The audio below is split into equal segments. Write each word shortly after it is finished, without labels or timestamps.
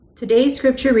Today's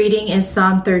scripture reading is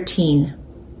Psalm 13.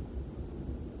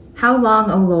 How long,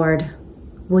 O Lord,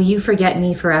 will you forget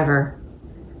me forever?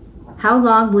 How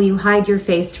long will you hide your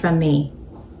face from me?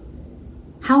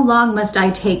 How long must I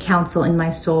take counsel in my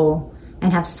soul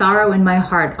and have sorrow in my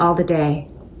heart all the day?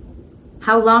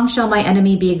 How long shall my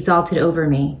enemy be exalted over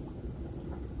me?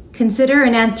 Consider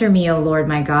and answer me, O Lord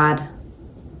my God.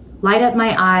 Light up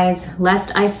my eyes,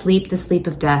 lest I sleep the sleep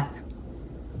of death.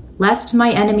 Lest my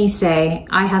enemies say,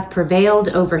 I have prevailed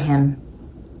over him.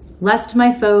 Lest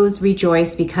my foes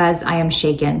rejoice because I am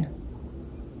shaken.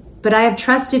 But I have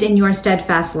trusted in your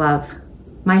steadfast love.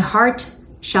 My heart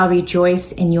shall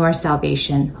rejoice in your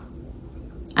salvation.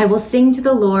 I will sing to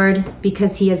the Lord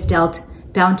because he has dealt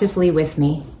bountifully with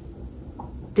me.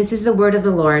 This is the word of the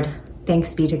Lord.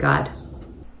 Thanks be to God.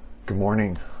 Good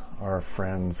morning, our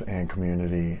friends and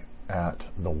community at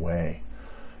The Way,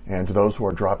 and to those who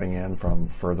are dropping in from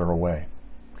further away.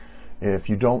 If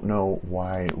you don't know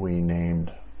why we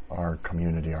named our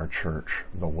community, our church,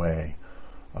 The Way,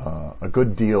 a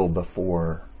good deal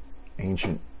before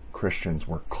ancient Christians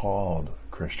were called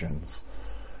Christians,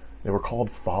 they were called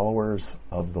followers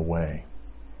of the way.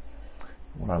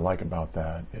 What I like about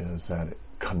that is that it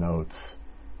connotes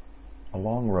a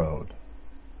long road,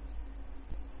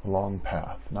 a long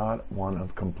path, not one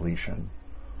of completion,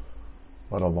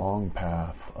 but a long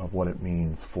path of what it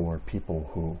means for people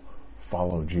who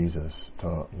follow Jesus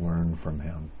to learn from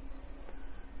him,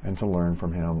 and to learn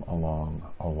from him along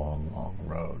a long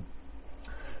road.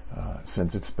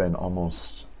 Since it's been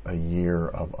almost a year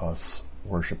of us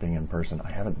worshiping in person,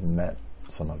 I haven't met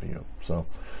some of you. So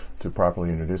to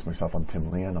properly introduce myself, I'm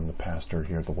Tim Leon. I'm the pastor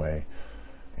here at The Way,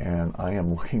 and I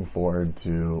am looking forward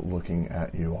to looking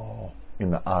at you all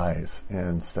in the eyes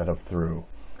instead of through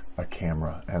a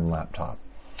camera and laptop.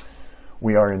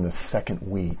 We are in the second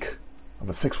week of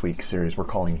a 6-week series we're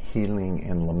calling Healing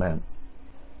in Lament.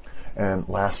 And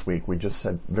last week we just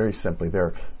said very simply there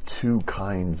are two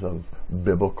kinds of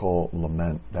biblical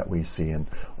lament that we see, and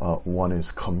one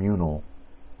is communal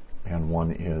and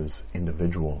one is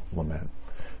individual lament.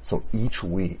 So each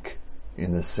week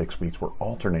in this 6 weeks we're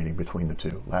alternating between the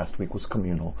two. Last week was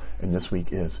communal and this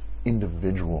week is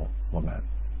individual lament.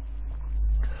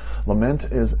 Lament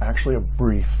is actually a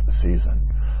brief season.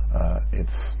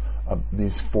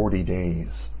 These 40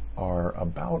 days are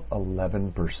about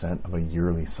 11% of a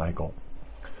yearly cycle.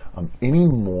 Any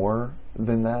more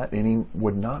than that,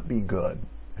 would not be good.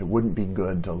 It wouldn't be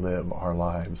good to live our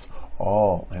lives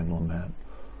all in lament.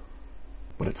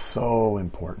 But it's so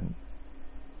important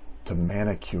to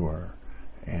manicure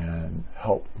and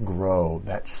help grow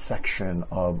that section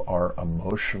of our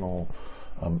emotional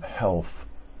health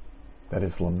that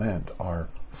is lament,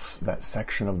 that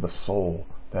section of the soul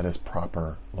that is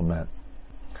proper lament.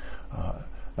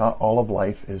 Not all of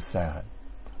life is sad,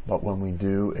 but when we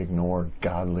do ignore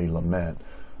godly lament,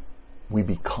 we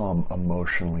become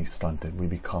emotionally stunted. We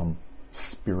become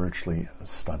spiritually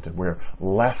stunted. We're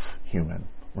less human.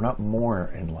 We're not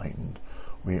more enlightened.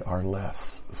 We are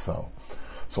less so.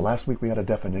 So last week we had a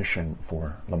definition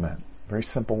for lament. Very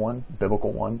simple one,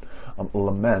 biblical one.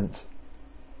 Lament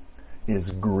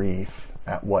is grief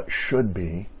at what should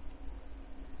be,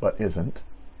 but isn't.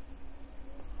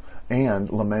 And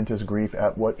lament is grief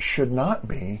at what should not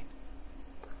be,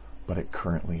 but it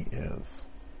currently is.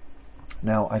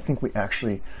 Now, I think we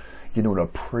actually get into a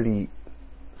pretty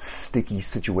sticky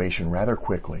situation rather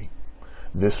quickly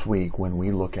this week when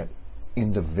we look at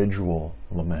individual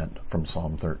lament from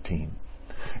Psalm 13.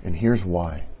 And here's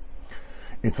why.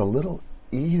 It's a little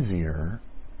easier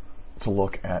to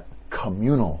look at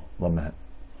communal lament.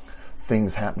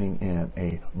 Things happening in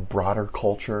a broader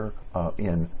culture,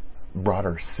 in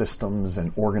broader systems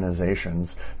and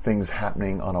organizations, things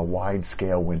happening on a wide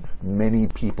scale when many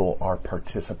people are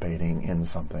participating in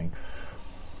something.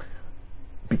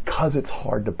 Because it's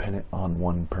hard to pin it on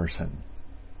one person,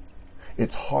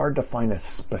 it's hard to find a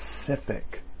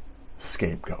specific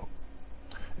scapegoat.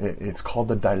 It's called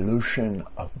the dilution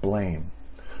of blame.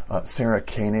 Sarah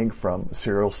Koenig from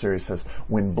Serial Series says,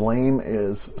 when blame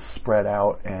is spread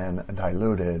out and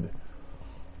diluted,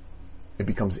 it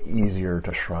becomes easier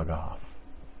to shrug off.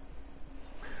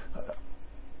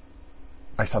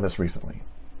 I saw this recently.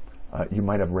 You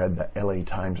might have read the LA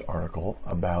Times article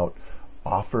about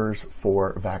offers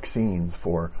for vaccines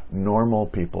for normal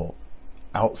people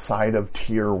outside of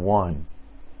Tier 1.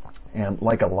 And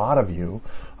like a lot of you,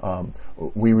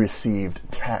 we received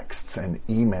texts and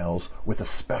emails with a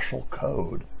special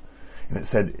code. And it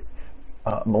said,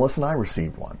 Melissa and I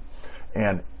received one.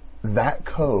 And that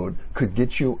code could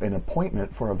get you an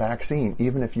appointment for a vaccine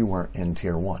even if you weren't in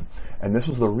tier 1. And this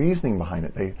was the reasoning behind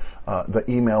it. The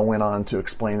email went on to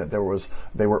explain that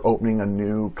they were opening a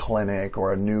new clinic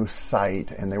or a new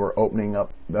site, and they were opening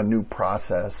up a new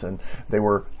process, and they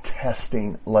were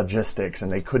testing logistics,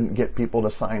 and they couldn't get people to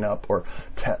sign up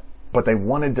but they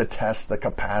wanted to test the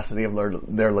capacity of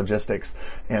their logistics,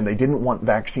 and they didn't want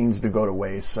vaccines to go to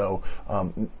waste. So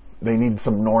they need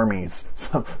some normies,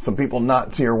 some people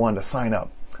not tier 1 to sign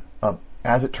up.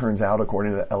 As it turns out,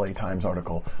 according to the LA Times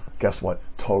article, guess what?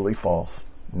 Totally false,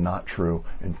 not true.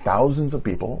 And thousands of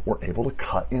people were able to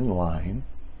cut in line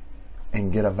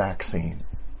and get a vaccine.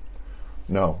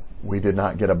 No, we did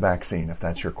not get a vaccine, if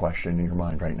that's your question in your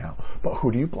mind right now. But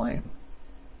who do you blame?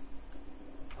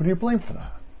 Who do you blame for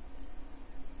that?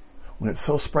 When it's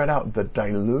so spread out, the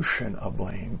dilution of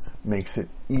blame makes it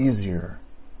easier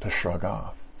to shrug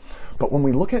off. But when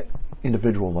we look at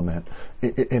individual lament,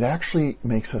 it actually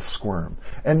makes us squirm.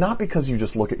 And not because you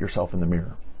just look at yourself in the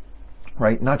mirror,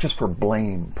 right? Not just for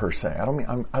blame per se.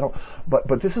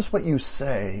 But this is what you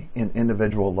say in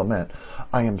individual lament.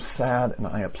 I am sad and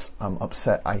I'm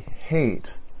upset. I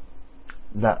hate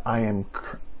that I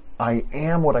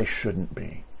am what I shouldn't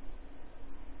be.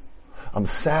 I'm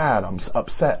sad, I'm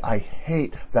upset. I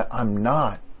hate that I'm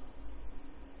not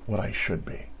what I should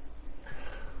be.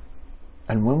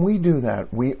 And when we do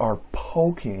that, we are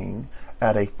poking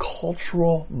at a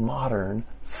cultural, modern,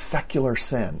 secular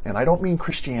sin. And I don't mean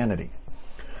Christianity.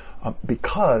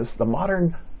 Because the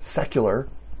modern secular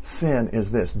sin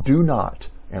is this: do not,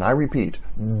 and I repeat,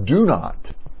 do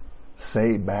not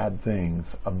say bad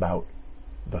things about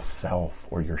the self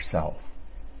or yourself.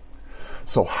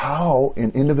 So how,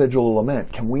 in individual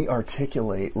lament, can we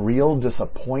articulate real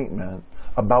disappointment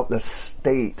about the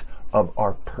state of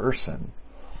our person?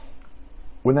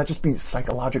 Wouldn't that just be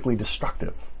psychologically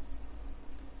destructive?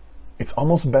 It's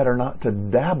almost better not to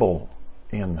dabble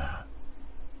in that.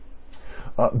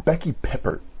 Becky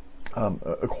Pippert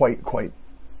quite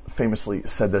famously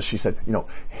said this. She said,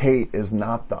 hate is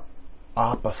not the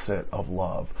opposite of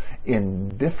love.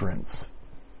 Indifference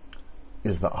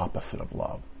is the opposite of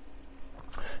love.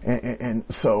 And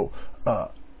so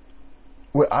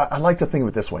I like to think of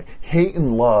it this way: hate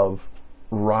and love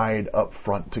ride up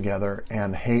front together,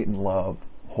 and hate and love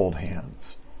hold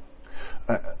hands.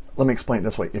 Let me explain it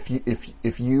this way: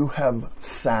 if you have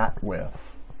sat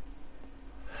with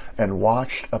and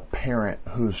watched a parent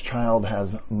whose child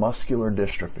has muscular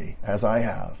dystrophy, as I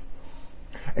have,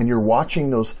 and you're watching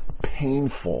those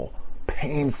painful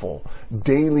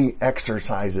daily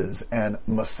exercises and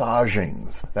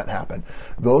massagings that happen,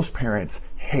 those parents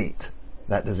hate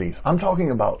that disease. I'm talking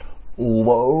about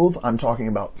loathe. I'm talking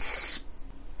about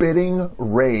spitting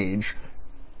rage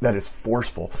that is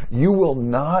forceful. You will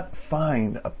not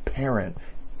find a parent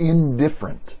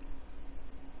indifferent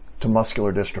to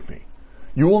muscular dystrophy.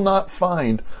 You will not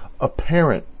find a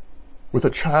parent with a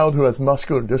child who has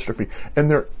muscular dystrophy and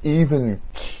they're even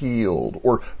keeled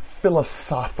or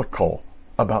philosophical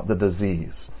about the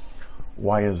disease.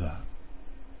 Why is that?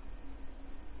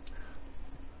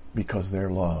 Because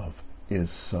their love is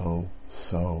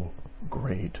so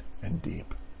great and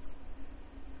deep.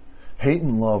 Hate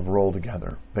and love roll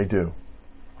together. They do.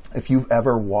 If you've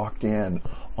ever walked in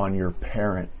on your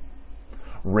parent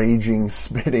raging,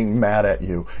 spitting, mad at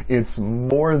you, it's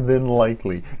more than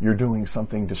likely you're doing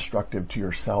something destructive to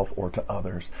yourself or to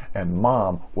others. And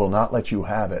mom will not let you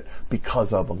have it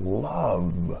because of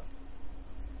love,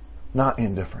 not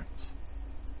indifference.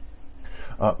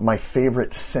 My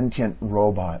favorite sentient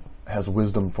robot has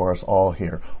wisdom for us all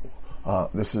here.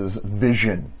 This is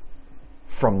Vision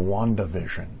from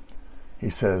WandaVision.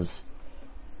 He says,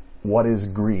 what is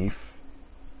grief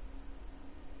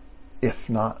if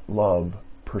not love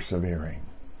persevering?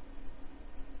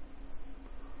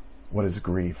 What is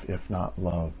grief if not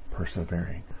love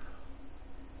persevering?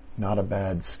 Not a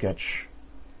bad sketch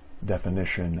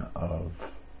definition of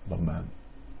lament.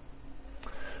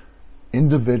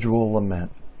 Individual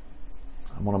lament,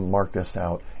 I want to mark this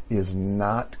out, is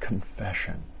not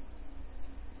confession.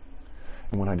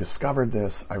 And when I discovered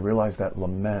this, I realized that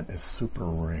lament is super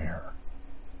rare.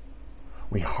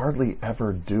 We hardly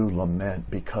ever do lament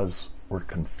because we're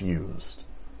confused.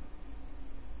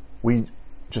 We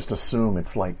just assume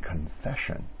it's like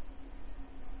confession.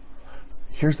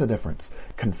 Here's the difference.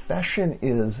 Confession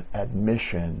is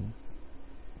admission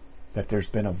that there's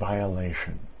been a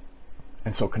violation.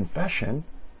 And so confession,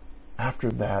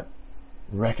 after that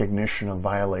recognition of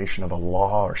violation of a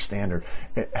law or standard,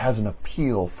 it has an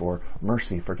appeal for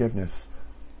mercy, forgiveness,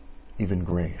 even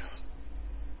grace.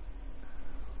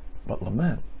 But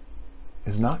lament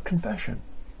is not confession.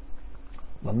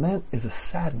 Lament is a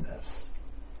sadness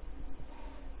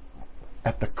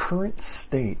at the current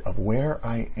state of where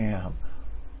I am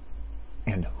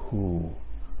and who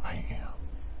I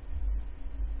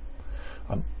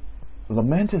am.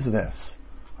 Lament is this: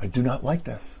 I do not like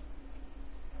this.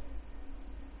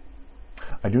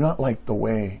 I do not like the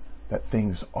way that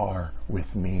things are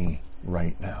with me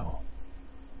right now.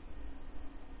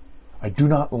 I do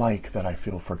not like that I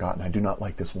feel forgotten. I do not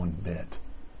like this one bit.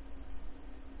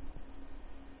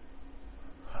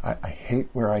 I hate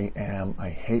where I am. I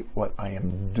hate what I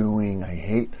am doing. I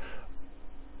hate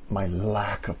my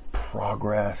lack of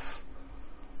progress.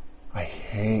 I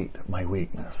hate my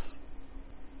weakness.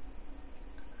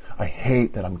 I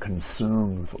hate that I'm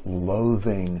consumed with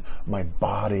loathing my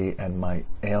body and my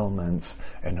ailments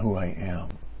and who I am.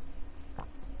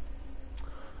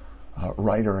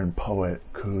 Writer and poet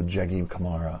Kujegi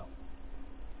Kamara,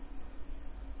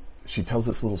 she tells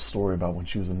this little story about when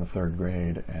she was in the 3rd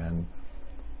grade, and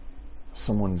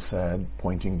someone said,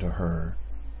 pointing to her,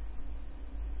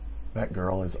 "That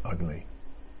girl is ugly."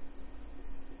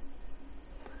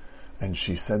 And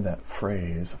she said that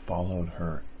phrase followed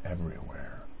her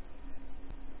everywhere.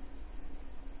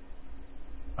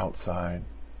 Outside,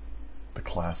 the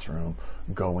classroom,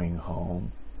 going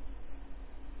home,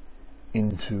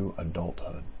 into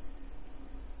adulthood.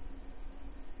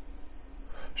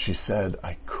 She said,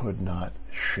 "I could not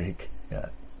shake it.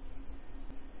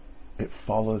 It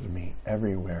followed me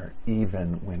everywhere,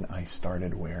 even when I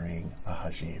started wearing a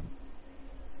hijab."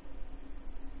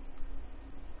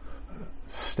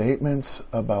 Statements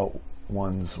about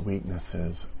one's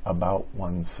weaknesses, about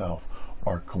oneself,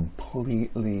 are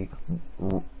completely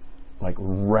like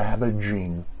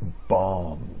ravaging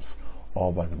bombs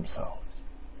all by themselves.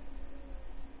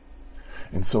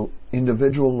 And so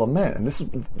individual lament, and this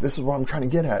is what I'm trying to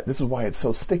get at. This is why it's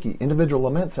so sticky. Individual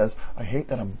lament says, "I hate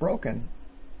that I'm broken."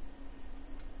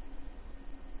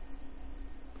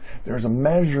 There's a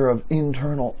measure of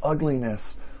internal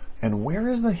ugliness, and where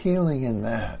is the healing in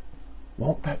that?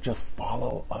 Won't that just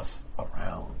follow us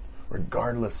around,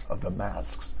 regardless of the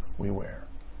masks we wear?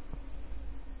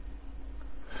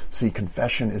 See,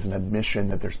 confession is an admission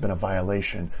that there's been a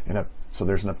violation, so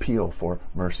there's an appeal for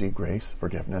mercy, grace,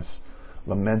 forgiveness.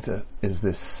 Lament is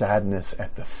this sadness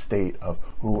at the state of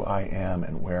who I am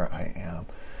and where I am.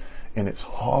 And it's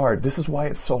hard. This is why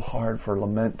it's so hard for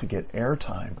lament to get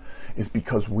airtime, is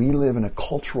because we live in a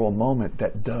cultural moment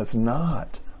that does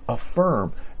not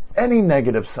affirm any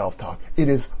negative self-talk. It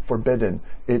is forbidden.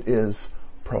 It is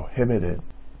prohibited.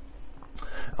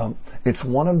 It's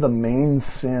one of the main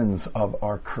sins of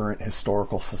our current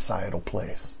historical societal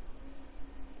place.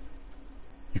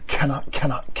 You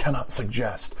cannot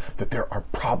suggest that there are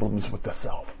problems with the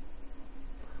self.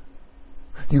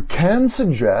 You can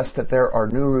suggest that there are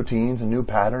new routines and new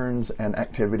patterns and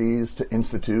activities to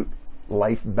institute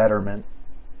life betterment.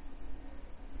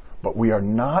 But we are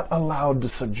not allowed to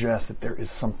suggest that there is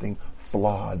something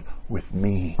flawed with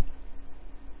me.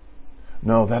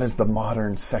 No, that is the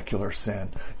modern secular sin.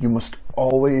 You must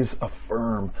always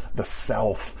affirm the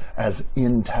self as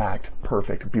intact,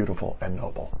 perfect, beautiful, and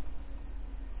noble.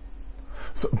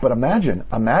 So, but imagine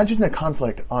the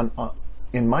conflict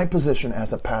in my position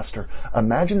as a pastor.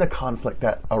 Imagine the conflict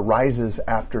that arises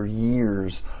after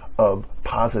years of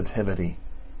positivity.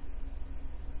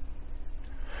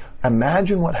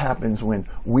 Imagine what happens when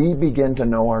we begin to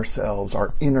know ourselves,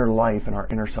 our inner life and our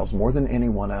inner selves more than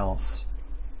anyone else.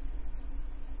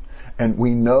 And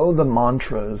we know the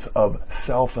mantras of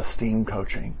self-esteem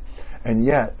coaching. And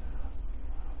yet,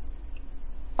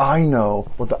 I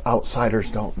know what the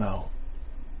outsiders don't know.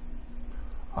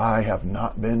 I have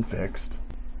not been fixed.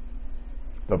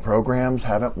 The programs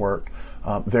haven't worked.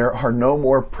 There are no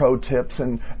more pro tips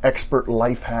and expert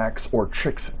life hacks or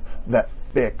tricks that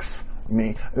fix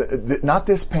me. Not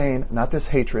this pain, not this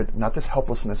hatred, not this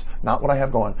helplessness, not what I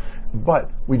have going.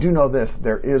 But we do know this.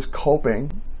 There is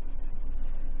coping.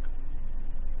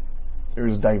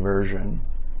 There's diversion.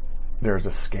 There's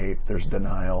escape. There's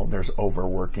denial. There's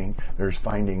overworking. There's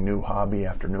finding new hobby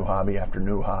after new hobby after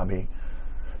new hobby.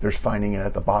 There's finding it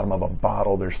at the bottom of a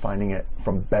bottle. There's finding it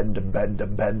from bed to bed to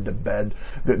bed to bed.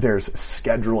 There's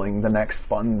scheduling the next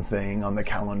fun thing on the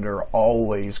calendar,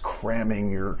 always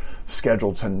cramming your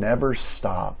schedule to never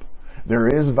stop. There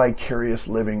is vicarious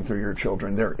living through your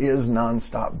children. There is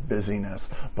nonstop busyness,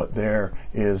 but there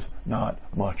is not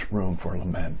much room for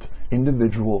lament.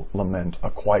 Individual lament, a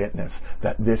quietness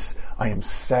that I am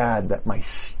sad that my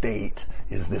state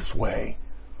is this way.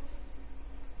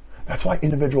 That's why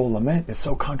individual lament is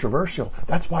so controversial.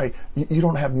 That's why you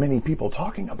don't have many people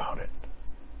talking about it.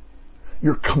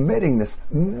 You're committing this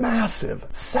massive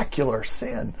secular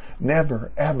sin.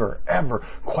 Never, ever, ever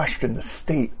question the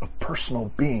state of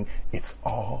personal being. It's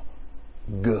all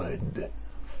good.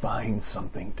 Find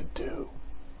something to do.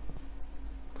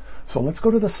 So let's go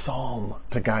to the Psalm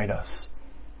to guide us.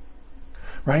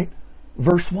 Right?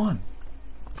 Verse 1.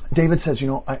 David says,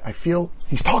 I feel,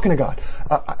 he's talking to God.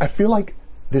 I feel like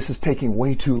this is taking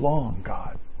way too long,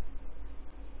 God.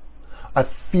 I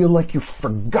feel like you've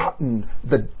forgotten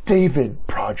the David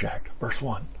project. Verse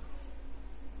 1.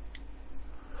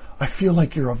 I feel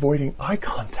like you're avoiding eye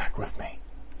contact with me,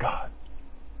 God.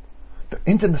 The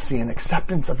intimacy and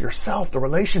acceptance of yourself, the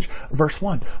relationship. Verse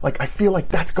 1. Like, I feel like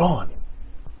that's gone.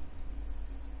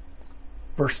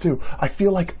 Verse 2. I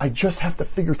feel like I just have to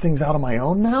figure things out on my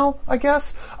own now, I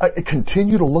guess. I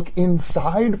continue to look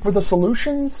inside for the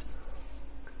solutions.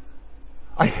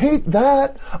 I hate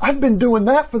that. I've been doing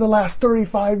that for the last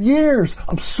 35 years.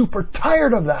 I'm super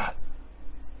tired of that.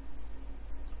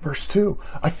 Verse 2,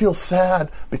 I feel sad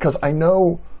because I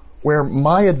know where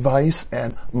my advice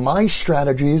and my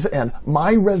strategies and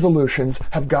my resolutions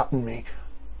have gotten me.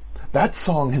 That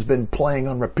song has been playing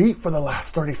on repeat for the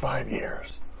last 35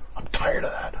 years. I'm tired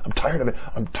of that. I'm tired of it.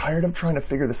 I'm tired of trying to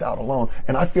figure this out alone.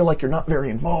 And I feel like you're not very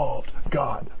involved.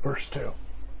 God, verse 2.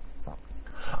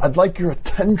 I'd like your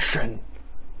attention.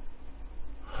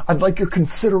 I'd like your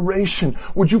consideration.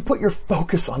 Would you put your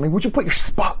focus on me? Would you put your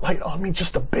spotlight on me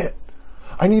just a bit?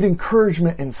 I need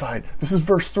encouragement inside. This is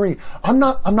verse 3. I'm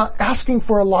not asking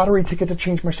for a lottery ticket to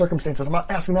change my circumstances. I'm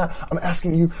not asking that. I'm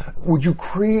asking you, would you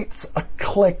create a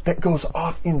click that goes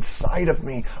off inside of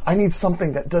me? I need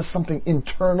something that does something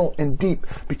internal and deep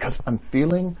because I'm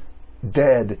feeling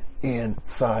dead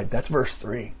inside. That's verse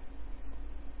 3.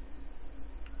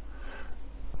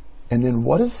 And then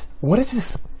what is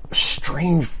this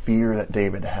strange fear that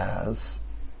David has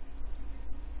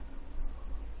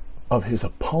of his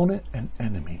opponent and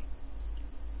enemy?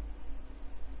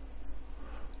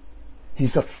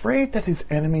 He's afraid that his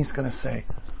enemy is going to say,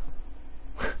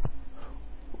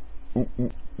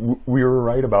 we were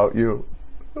right about you.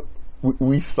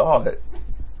 We saw it.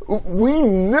 We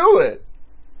knew it.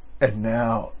 And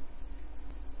now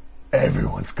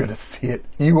everyone's going to see it.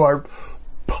 You are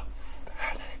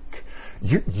pathetic.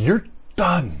 You're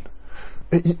done.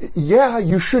 Yeah,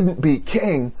 you shouldn't be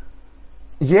king.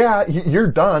 Yeah, you're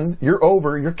done. You're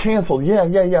over. You're canceled.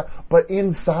 Yeah. But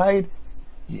inside,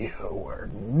 you were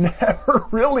never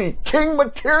really king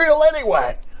material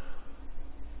anyway.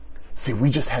 See, we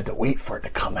just had to wait for it to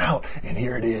come out, and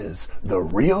here it is, the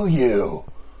real you.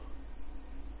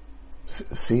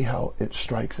 See how it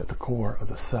strikes at the core of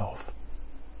the self.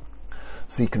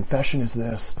 See, confession is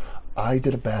this: I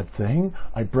did a bad thing.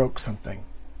 I broke something.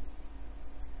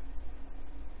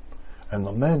 And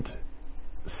lament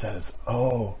says,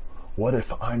 oh, what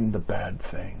if I'm the bad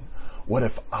thing? What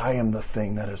if I am the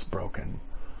thing that is broken?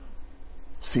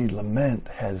 See, lament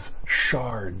has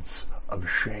shards of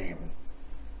shame.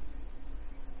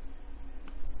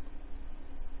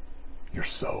 You're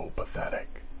so pathetic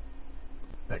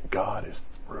that God is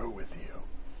through with you.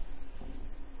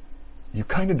 You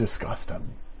kind of disgust him.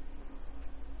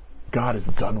 God is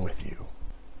done with you.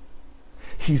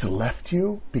 He's left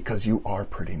you because you are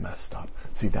pretty messed up.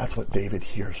 See, that's what David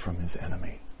hears from his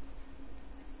enemy.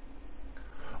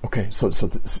 Okay, so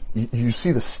you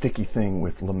see the sticky thing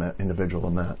with lament, individual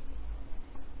lament.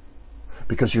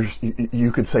 Because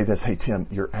you could say this, hey Tim,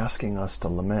 you're asking us to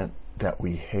lament that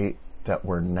we hate, that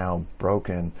we're now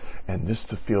broken, and this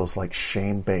feels like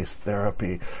shame-based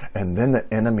therapy. And then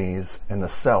the enemies and the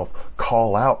self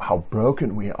call out how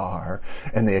broken we are,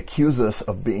 and they accuse us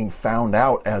of being found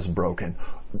out as broken.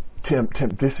 Tim,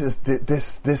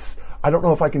 this. I don't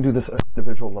know if I can do this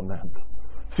individual lament.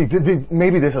 See,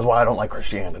 maybe this is why I don't like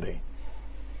Christianity.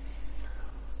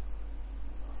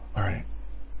 All right.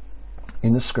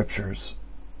 In the scriptures,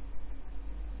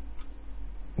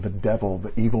 the devil,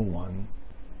 the evil one,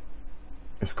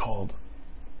 is called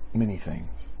many things.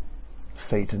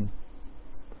 Satan,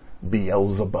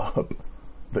 Beelzebub,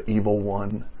 the evil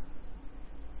one,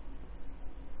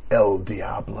 El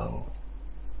Diablo,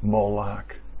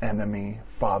 Moloch, enemy,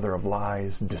 father of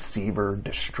lies, deceiver,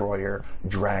 destroyer,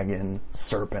 dragon,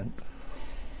 serpent.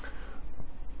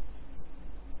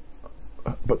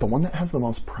 But the one that has the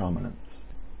most prominence,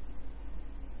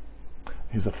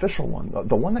 his official one,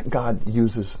 the one that God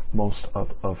uses most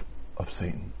of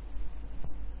Satan.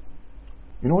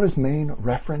 You know what his main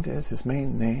referent is? His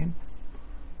main name?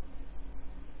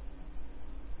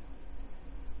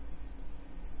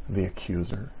 The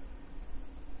accuser.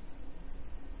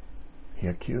 He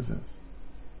accuses.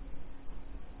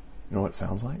 You know what it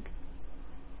sounds like?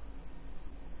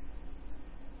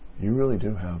 You really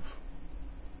do have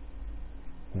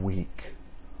weak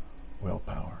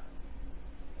willpower.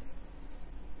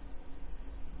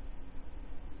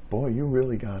 Boy, you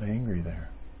really got angry there.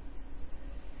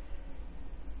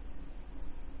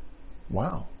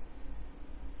 Wow.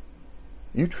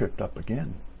 You tripped up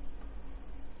again.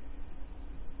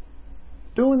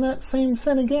 Doing that same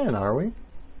sin again, are we?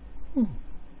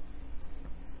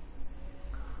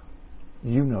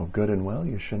 You know good and well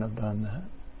you shouldn't have done that.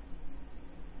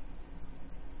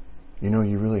 You know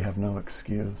you really have no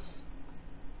excuse.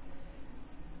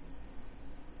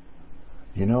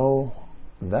 You know,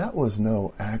 that was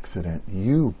no accident.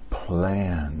 You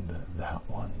planned that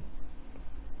one.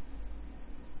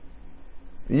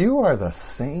 You are the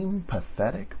same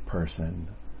pathetic person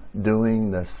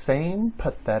doing the same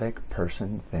pathetic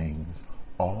person things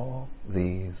all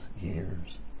these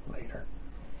years later.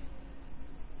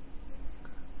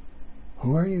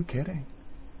 Who are you kidding?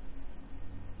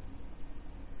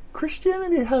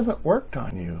 Christianity hasn't worked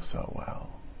on you so well.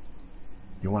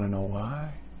 You want to know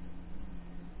why?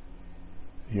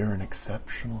 You're an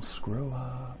exceptional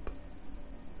screw-up.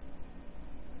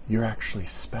 You're actually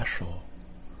special.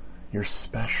 You're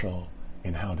special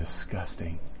in how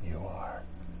disgusting you are.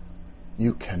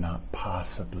 You cannot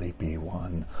possibly be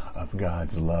one of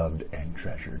God's loved and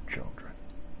treasured children.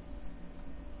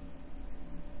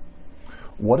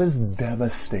 What is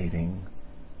devastating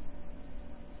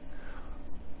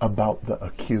about the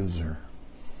accuser?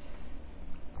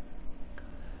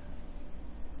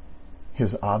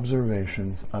 His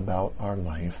observations about our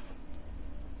life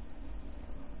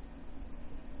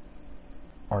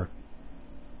are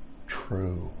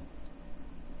true.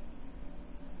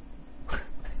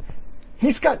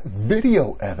 He's got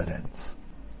video evidence.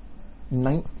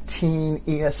 19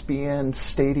 ESPN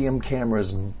stadium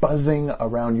cameras buzzing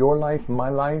around your life, my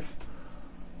life.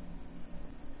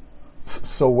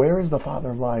 So where is the father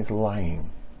of lies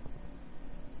lying?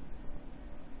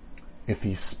 If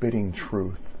he's spitting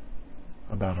truth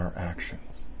about our actions.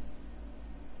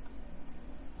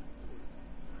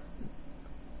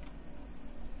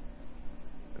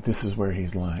 This is where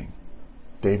he's lying.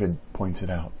 David points it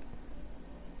out.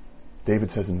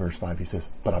 David says in verse 5, he says,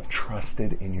 but I've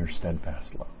trusted in your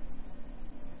steadfast love.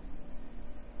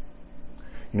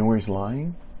 You know where he's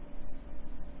lying?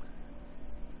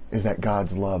 Is that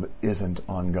God's love isn't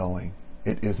ongoing.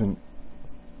 It isn't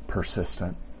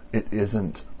persistent. It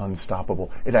isn't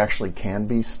unstoppable. It actually can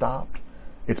be stopped.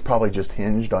 It's probably just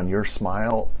hinged on your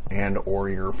smile and or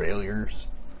your failures.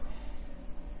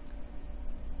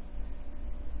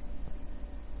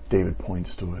 David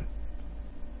points to it.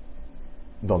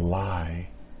 The lie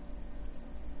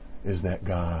is that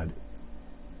God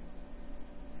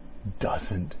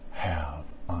doesn't have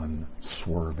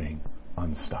unswerving,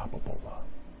 unstoppable love.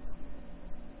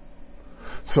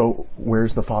 So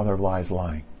where's the father of lies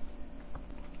lying?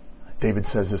 David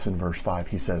says this in verse 5.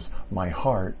 He says, my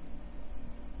heart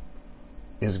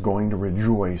is going to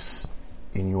rejoice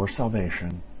in your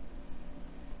salvation.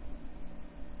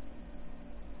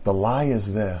 The lie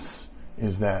is this,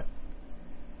 is that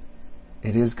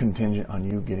it is contingent on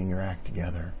you getting your act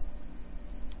together.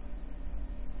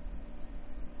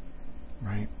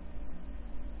 Right?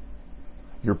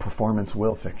 Your performance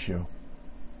will fix you.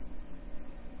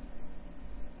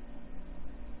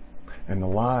 And the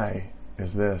lie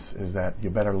is this, is that you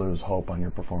better lose hope on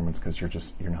your performance because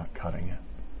you're not cutting it.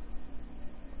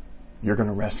 You're going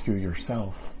to rescue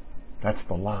yourself. That's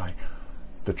the lie.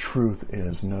 The truth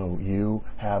is, no, you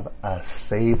have a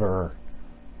Savior.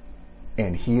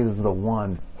 And He is the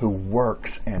one who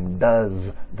works and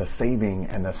does the saving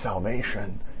and the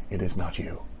salvation. It is not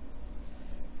you.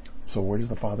 So where does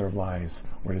the father of lies,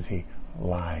 where does he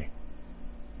lie?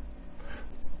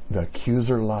 The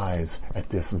accuser lies at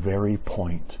this very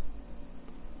point.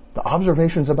 The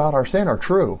observations about our sin are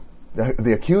true.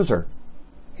 The accuser,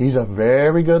 he's a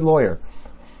very good lawyer.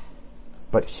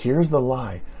 But here's the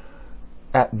lie.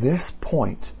 At this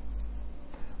point,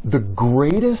 the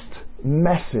greatest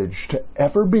message to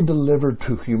ever be delivered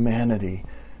to humanity,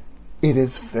 it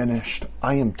is finished.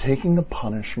 I am taking the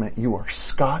punishment. You are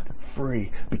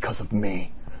scot-free because of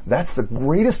me. That's the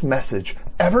greatest message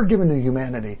ever given to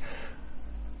humanity.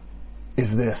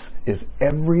 Is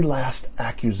every last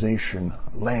accusation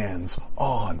lands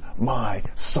on my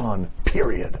son,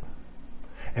 period.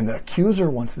 And the accuser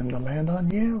wants them to land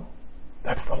on you.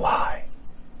 That's the lie.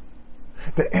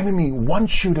 The enemy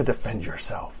wants you to defend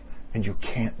yourself, and you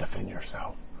can't defend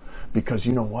yourself. Because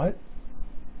you know what?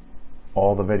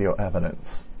 All the video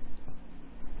evidence.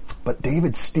 But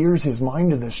David steers his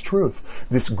mind to this truth,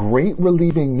 this great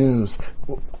relieving news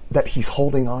that he's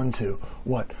holding on to.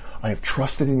 What? I have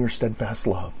trusted in your steadfast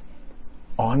love.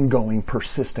 ongoing,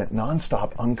 persistent,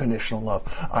 nonstop, unconditional love.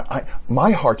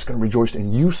 My heart's going to rejoice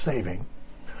in you saving.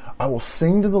 I will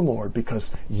sing to the Lord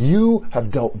because you have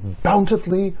dealt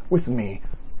bountifully with me.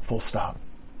 Full stop.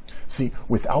 See,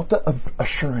 without the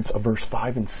assurance of verse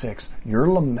 5 and 6, your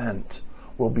lament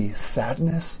will be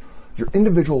sadness. Your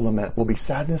individual lament will be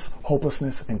sadness,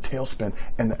 hopelessness, and tailspin,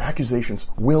 and the accusations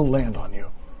will land on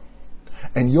you.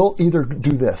 And you'll either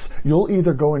do this. You'll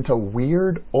either go into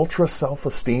weird, ultra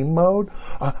self-esteem mode.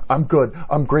 I'm good.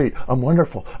 I'm great. I'm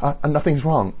wonderful. Nothing's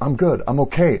wrong. I'm good. I'm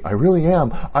okay. I really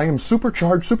am. I am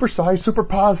supercharged, supersized, super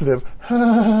positive.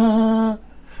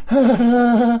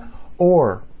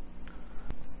 Or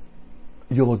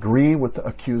you'll agree with the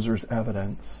accuser's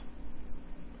evidence.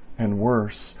 And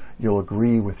worse, you'll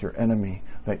agree with your enemy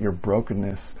that your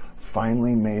brokenness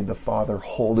finally made the Father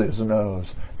hold his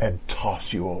nose and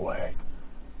toss you away.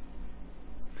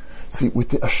 See, with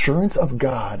the assurance of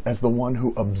God as the one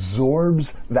who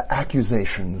absorbs the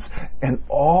accusations and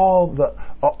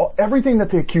everything that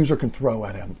the accuser can throw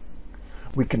at him,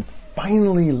 we can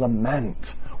finally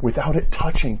lament without it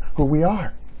touching who we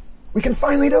are. We can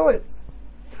finally do it.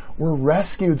 We're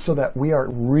rescued so that we are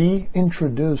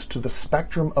reintroduced to the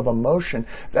spectrum of emotion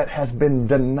that has been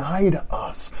denied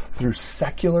us through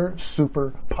secular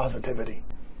super positivity.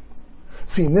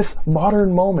 See, in this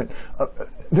modern moment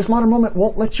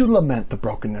won't let you lament the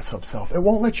brokenness of self. It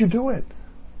won't let you do it.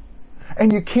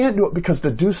 And you can't do it because to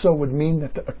do so would mean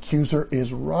that the accuser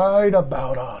is right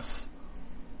about us.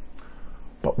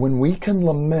 But when we can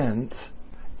lament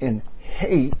and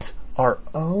hate our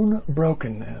own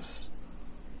brokenness,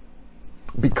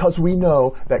 because we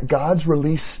know that God's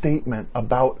release statement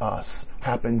about us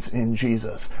happens in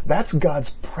Jesus. That's God's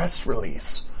press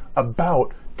release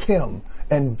about Tim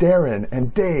and Darren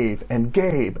and Dave and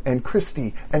Gabe and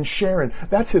Christy and Sharon.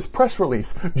 That's his press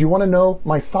release. Do you want to know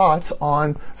my thoughts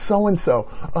on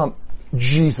so-and-so?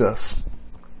 Jesus.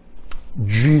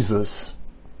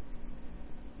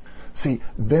 See,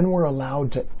 then we're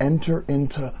allowed to enter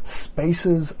into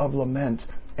spaces of lament,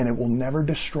 and it will never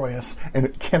destroy us, and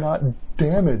it cannot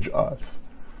damage us.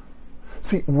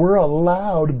 See, we're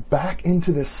allowed back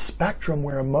into this spectrum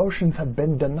where emotions have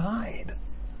been denied.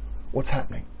 What's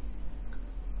happening?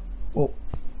 Well,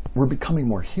 we're becoming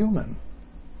more human.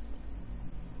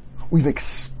 We've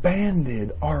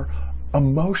expanded our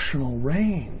emotional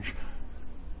range.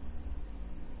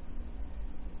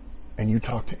 And you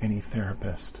talk to any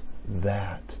therapist,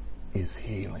 that is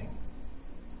healing.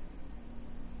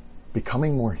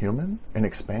 Becoming more human, an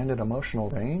expanded emotional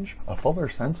range, a fuller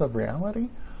sense of reality,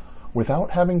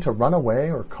 without having to run away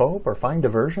or cope or find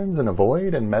diversions and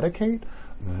avoid and medicate,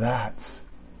 that's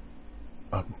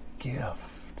a gift.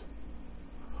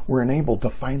 We're enabled to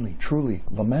finally, truly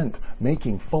lament,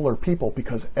 making fuller people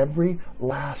because every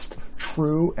last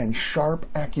true and sharp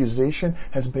accusation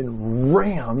has been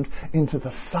rammed into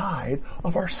the side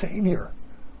of our Savior.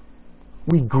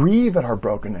 We grieve at our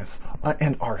brokenness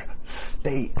and our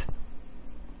state.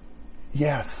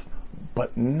 Yes,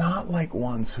 but not like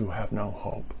ones who have no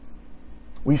hope.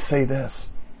 We say this: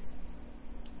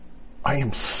 I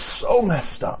am so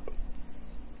messed up,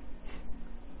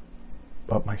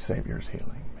 but my Savior's healing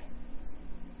me.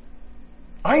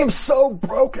 I am so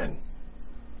broken,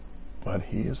 but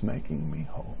He is making me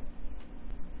whole.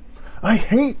 I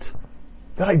hate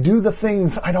that I do the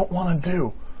things I don't want to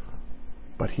do,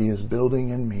 but He is building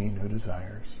in me new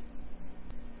desires.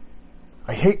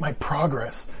 I hate my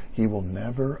progress. He will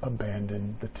never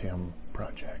abandon the Tim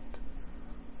project.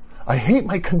 I hate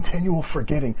my continual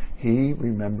forgetting. He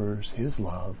remembers His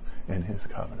love and His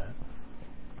covenant.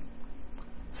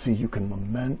 See, you can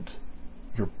lament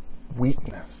your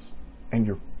weakness and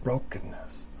your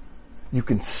brokenness. You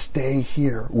can stay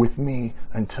here with me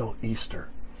until Easter.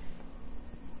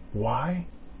 Why?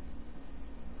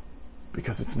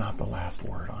 Because it's not the last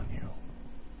word on you.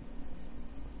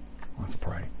 Let's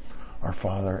pray. Our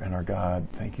Father and our God,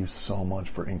 thank you so much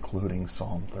for including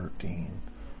Psalm 13.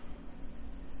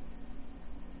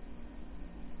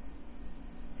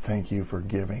 Thank you for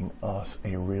giving us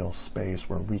a real space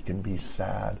where we can be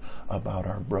sad about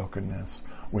our brokenness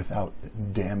without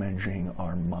damaging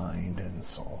our mind and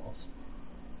souls.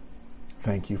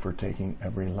 Thank you for taking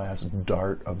every last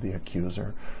dart of the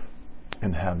accuser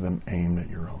and have them aimed at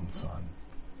your own Son.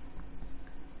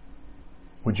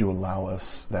 Would you allow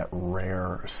us that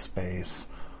rare space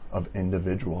of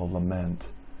individual lament,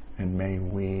 and may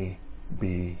we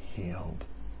be healed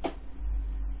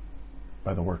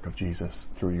by the work of Jesus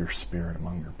through your Spirit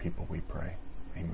among your people, we pray.